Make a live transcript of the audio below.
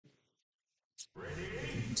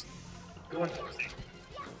Go ahead.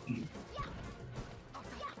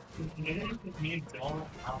 Me and Dylan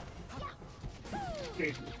out.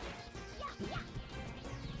 Okay.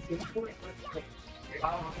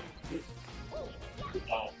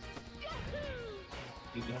 Oh.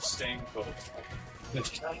 You're just staying put. This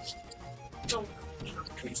chance. Don't.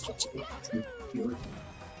 You're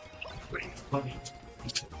waiting for money.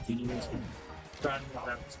 You're trying to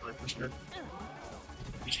have this for sure.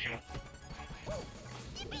 Yeah.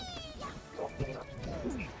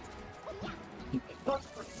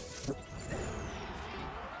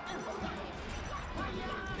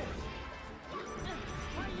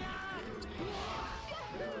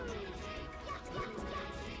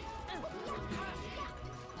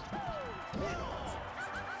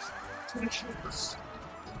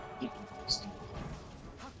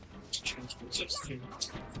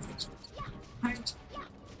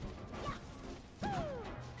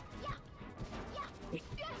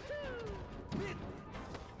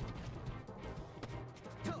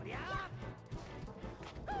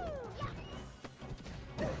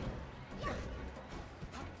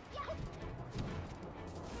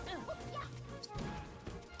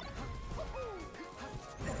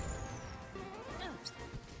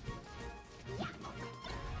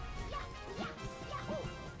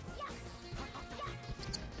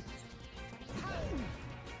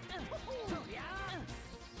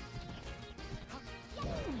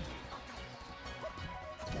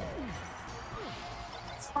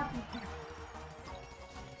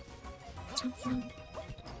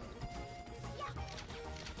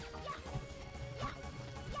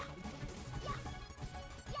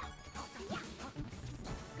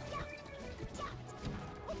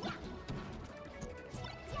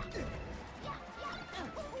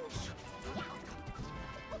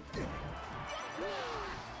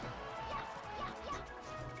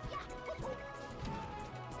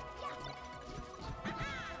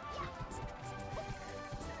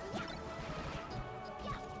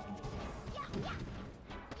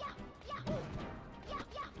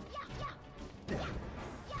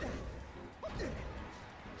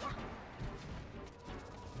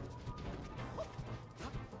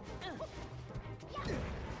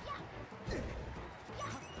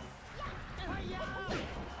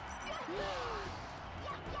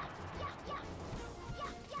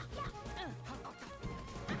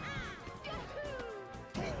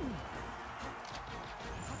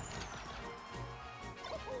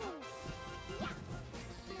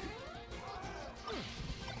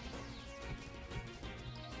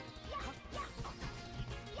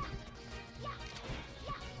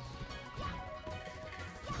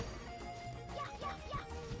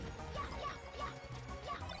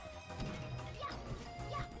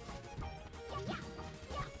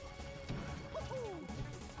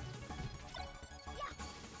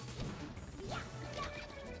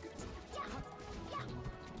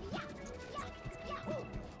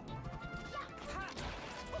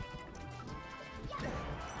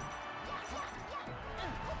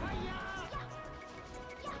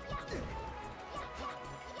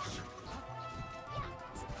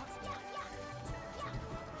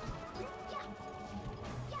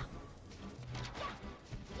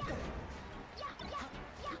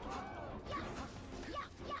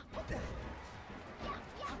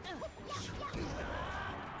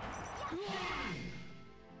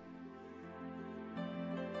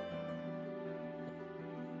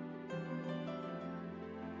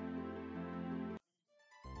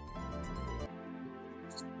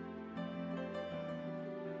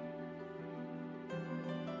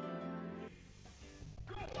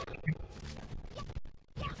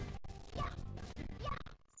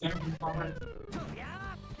 Everyone.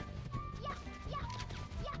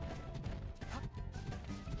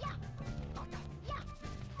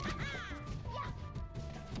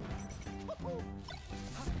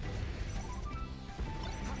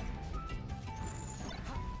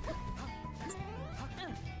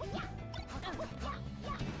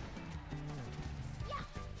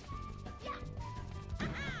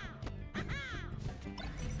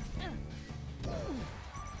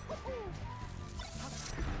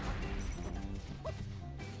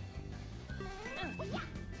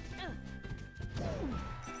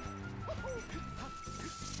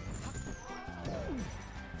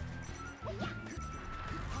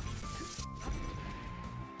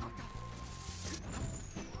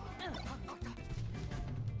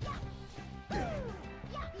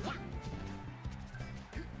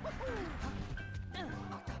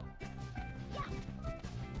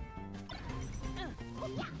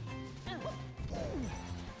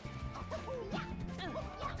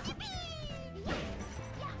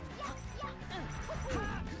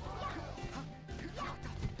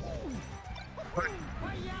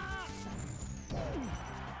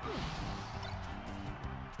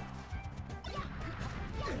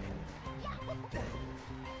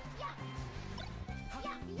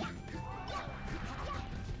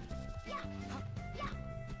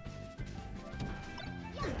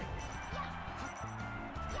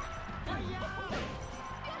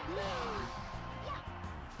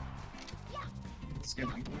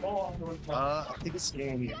 I think it's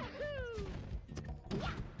game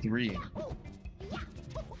 3.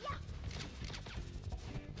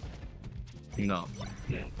 No.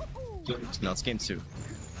 No, it's game 2.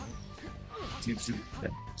 Game 2. Yeah.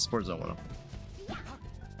 Spores don't want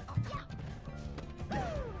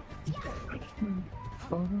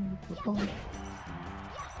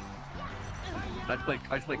I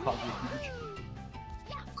play Call of Duty.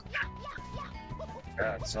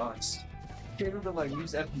 Yeah, it sucks. Can't even like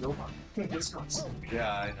use FBO. It sucks.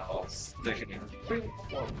 Yeah, I know. Sticking it.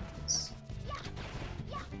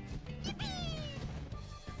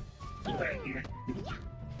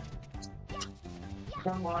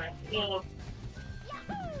 Come on.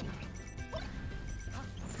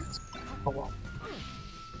 Come on.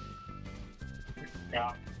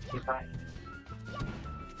 Yeah, you're right.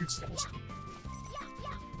 It's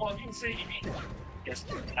well, you can say you mean yes,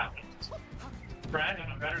 it happened. Brad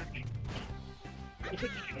and a better thing.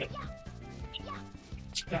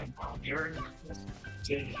 You're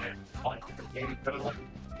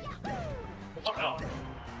oh no.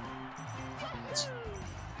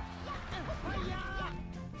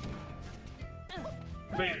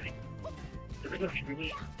 Wait,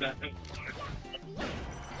 really that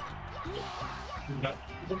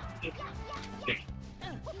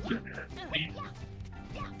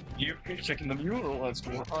you're checking the mural. What's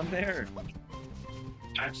going on there?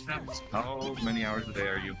 How many hours a day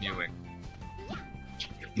are you viewing?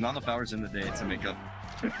 Not enough hours in the day to make up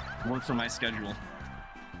work for my schedule.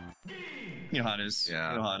 You know how it is.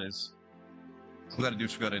 Yeah. You know how it is. We gotta do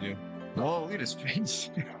what we gotta do. Whoa, look at his face.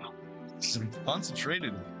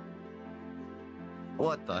 Concentrated.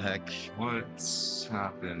 What the heck? What's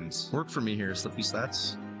happened? Work for me here, Slippy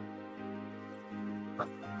Stats.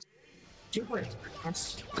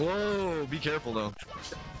 Whoa, be careful though.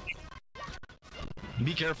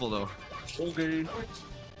 Be careful though. Okay.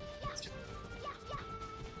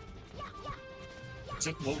 Is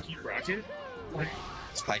it low-key bracket?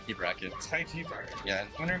 It's high-key bracket. It's high-key bracket. Yeah.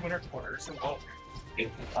 Winner, quarters. Oh. Do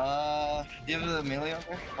you have the melee out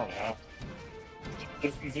there? Oh no.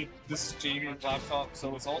 This is Jamie's laptop,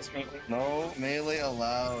 so it's ultimately. No, melee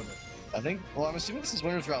allowed. I think, well, I'm assuming this is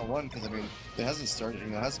winners round 1, because I mean, it hasn't started, it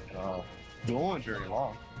hasn't been going very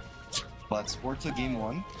long. But Spore took game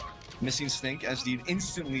 1. Missing Stink SD'd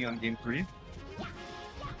instantly on game 3.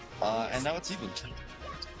 And now it's even.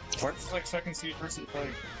 It's like second seed versus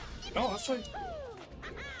like. No, that's like.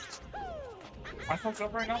 My phone's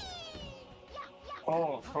up right now?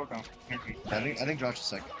 Oh, program. I think Josh is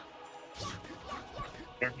second.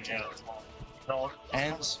 Yeah, no.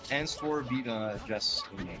 And Spore beat Jess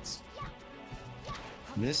teammates.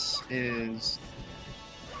 This is.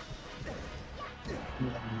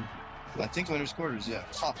 I think winners quarters, yeah.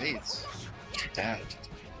 Top 8s. Damn.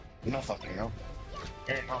 You're not fucking out.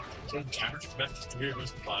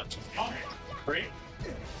 Great.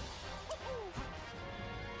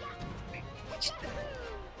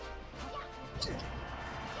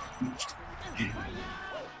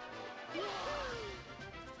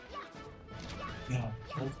 Yeah.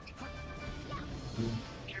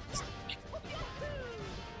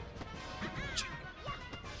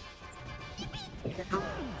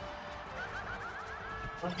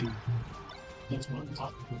 That's what I'm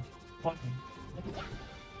talking about.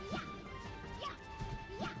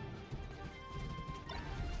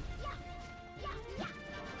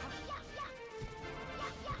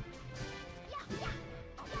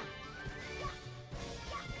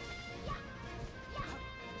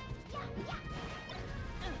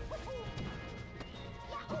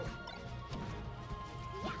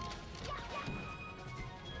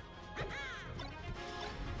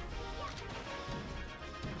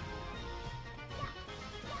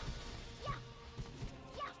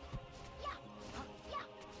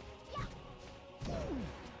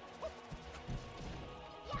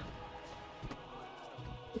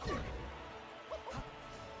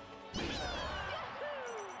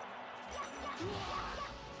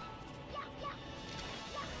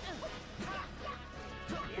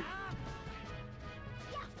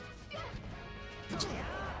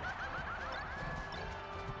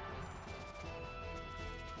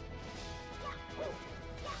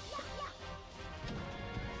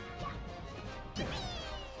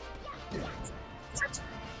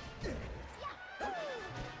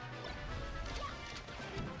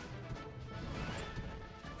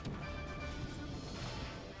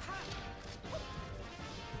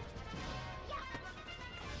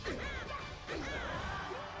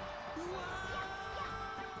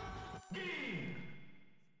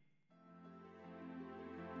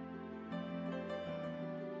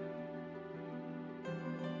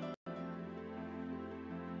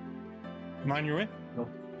 Mine your way? No.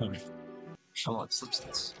 Okay. Oh, it's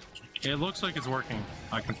substance. It looks like it's working.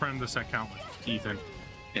 I confirmed the set count with Ethan.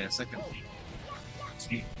 Yeah, second.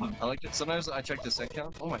 I like it. Sometimes I check the set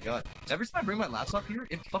count. Oh my god. Every time I bring my laptop here,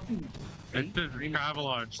 it fucking... The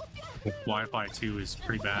Travelodge Wi-Fi too is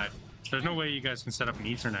pretty bad. There's no way you guys can set up an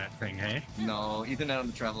Ethernet thing, hey? No, Ethernet on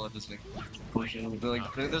the travel doesn't make there's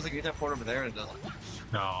like an Ethernet port over there and it doesn't.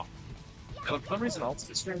 No. But for some reason, all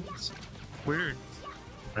it's Weird.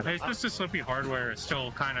 It's just a slippy hardware. It's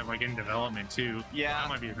still kind of like in development too. Yeah. That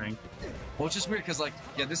might be a thing. Well, it's just weird because, like,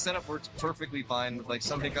 yeah, this setup works perfectly fine with, like,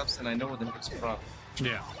 some hiccups, and I know what the hiccups are from.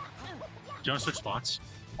 Yeah. Do you want to switch spots?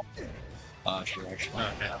 Sure, actually.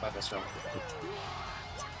 Okay. Yeah, about this one.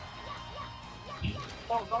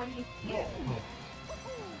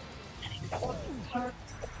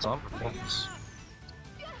 It's on performance.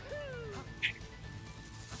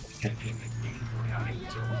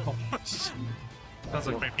 Sounds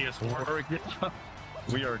like my PS4.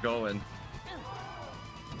 We are going.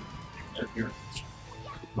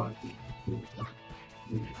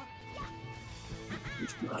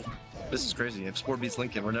 This is crazy. If Spore beats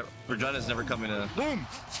Lincoln, Regina's never coming to. Boom!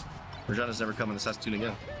 Regina's never coming to Saskatoon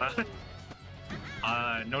again.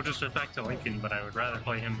 No disrespect to Lincoln, but I would rather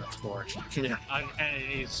play him than Spore. Yeah. And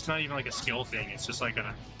it's not even like a skill thing. It's just like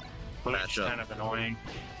a Matchup. kind of annoying.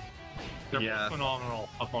 They're both phenomenal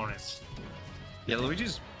opponents. Yeah,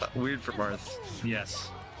 Luigi's weird for Marth. Yes.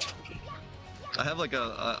 I have like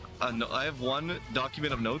I have one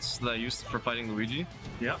document of notes that I used for fighting Luigi.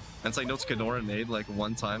 Yeah. And it's like notes Kenora made like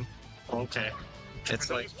one time. Okay. It's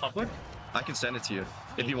like public. I can send it to you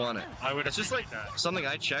if you want it. I would. It's just like that. something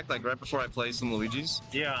I check like right before I play some Luigi's.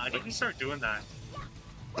 Yeah, I need to start doing that.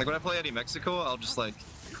 Like when I play Eddie Mexico, I'll just like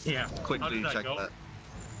quickly check that.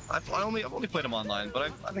 I've only played him online,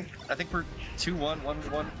 but I think we're 2-1,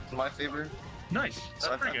 1-1 in my favor. Nice.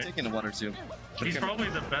 So I've taken a 1 or 2. He's probably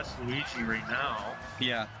the best Luigi right now.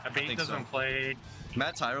 Yeah. I bet he doesn't play.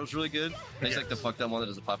 Matt Tyro's really good. He's like the fucked up one that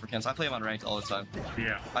does the popper cans. I play him on ranked all the time.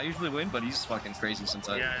 Yeah. I usually win, but he's fucking crazy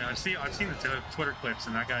sometimes. Yeah, I've seen the Twitter clips,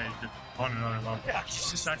 and that guy is just on another level. Yeah,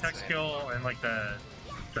 he's just that tech skill and like the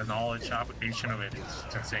knowledge application of it is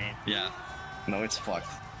insane. Yeah. No, it's fucked.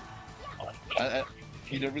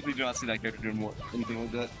 You really do not see that character doing more anything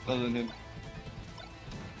like that other than him.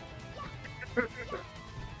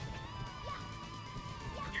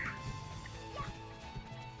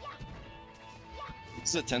 This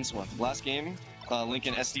is a tense one. Last game,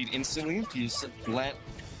 Lincoln SD'd instantly. He's land,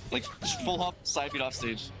 like full hop, side beat off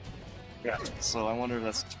stage. Yeah. So I wonder if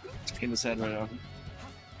that's in his head right now.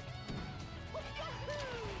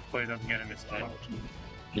 Play doesn't get in his head.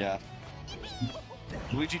 Yeah.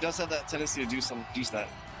 Luigi does have that tendency to do that.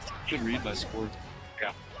 Good read by Spore.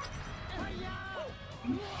 Yeah.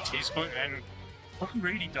 He's good, and what he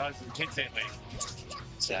really does is hits it like.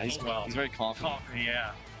 Yeah, he's very confident.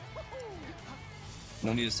 Yeah.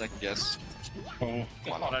 No need to second guess. Oh,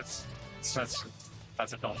 that's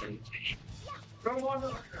a filter.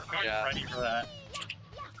 Yeah. Ready for that.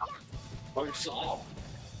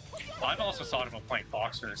 I've also thought about playing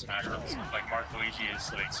Boxer in Smash Bros. Like Luigi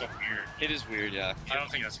is like so weird. It is weird, yeah. I don't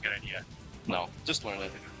think that's a good idea. No, just learn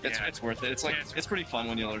it. It's worth it. It's like it's pretty fun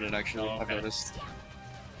when you learn it actually. I've noticed.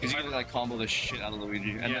 Because you can like combo the shit out of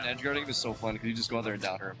Luigi, and then edge guarding is so fun because you just go out there and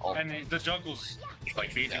down her. And the juggle's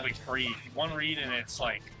like basically free. One read and it's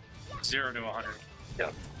like 0 to 100.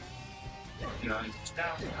 Yep.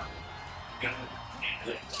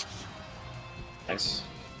 Nice.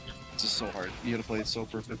 This is so hard. You gotta play it so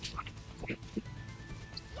perfect.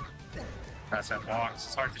 That's that box.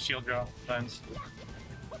 It's hard to shield draw sometimes.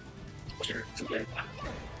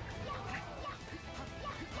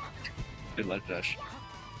 Good ledge dash.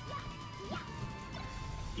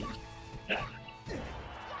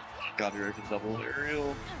 Got your double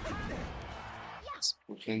aerial.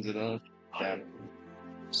 Spore cleans it up. Damn.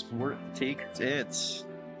 Spore takes it.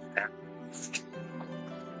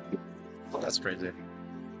 That's crazy.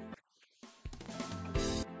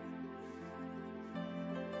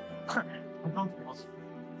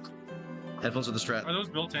 Headphones with the strap. Are those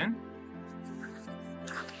built in?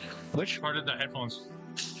 Which? Part of the headphones?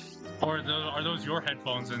 Or are those your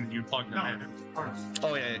headphones and you plug them in?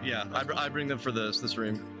 Oh yeah. I bring them for this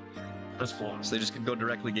stream. That's cool. So they just can go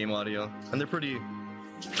directly game audio, and they're pretty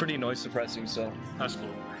noise suppressing. So that's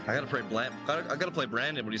cool. I gotta play I gotta play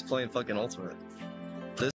Brandon, but he's playing fucking Ultimate.